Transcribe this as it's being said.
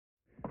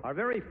Our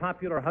very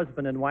popular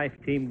husband and wife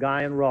team,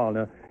 Guy and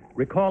Ralna,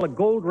 recall a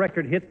gold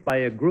record hit by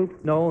a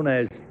group known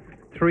as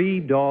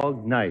Three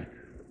Dog Night.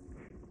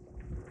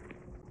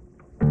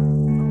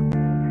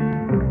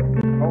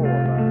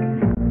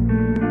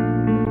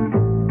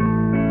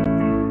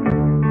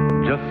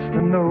 Just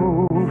an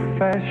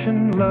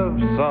old-fashioned love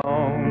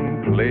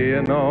song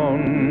playing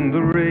on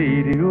the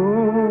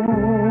radio.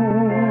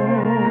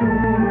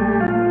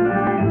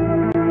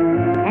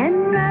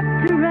 And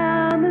wrapped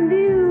around the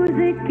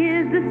music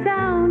is the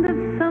sound of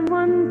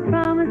someone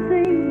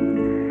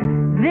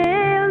promising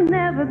they'll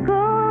never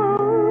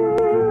go.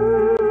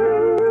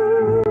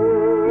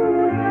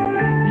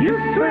 You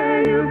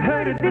swear you've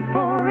heard it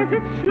before as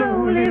it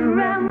slowly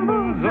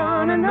rambles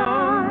on and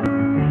on.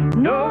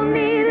 No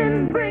need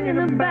in bringing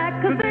them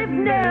back, 'cause they've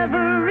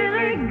never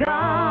really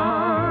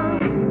gone.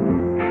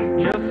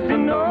 Just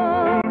an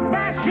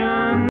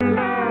old-fashioned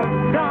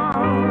love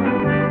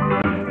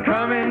song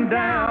coming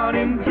down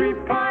in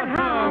three-part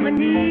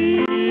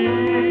harmony.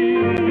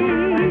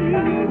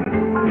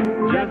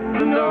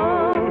 Just an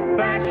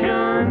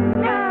old-fashioned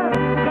love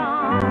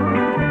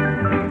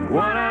song,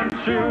 one I'm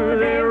sure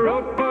they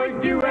wrote for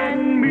you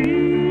and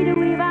me to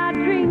weave our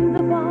dreams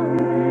upon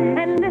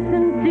and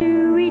listen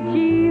to each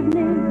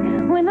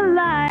evening when the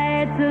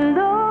lights are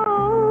low.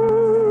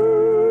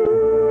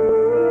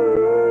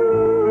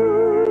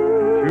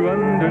 To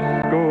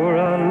underscore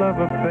our love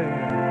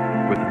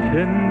affair with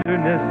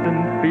tenderness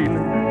and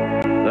feeling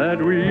that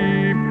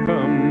we've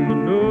come to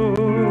know.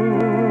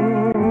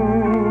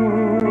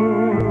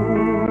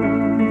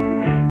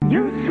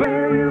 You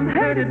swear you've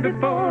heard it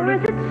before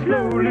as it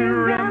slowly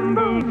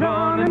rambles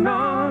on and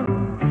on.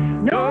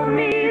 No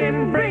need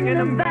in bringing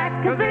them back,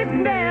 'cause they've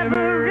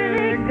never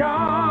really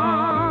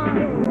gone.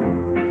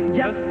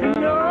 Just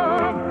an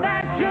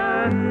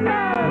old-fashioned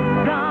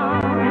love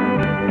song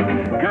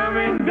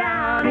coming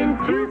down in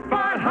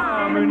two-part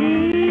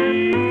harmony.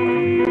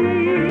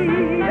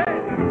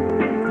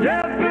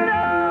 Just an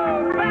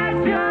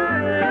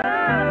old-fashioned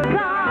love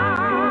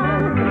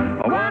song,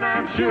 one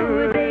I'm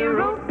sure they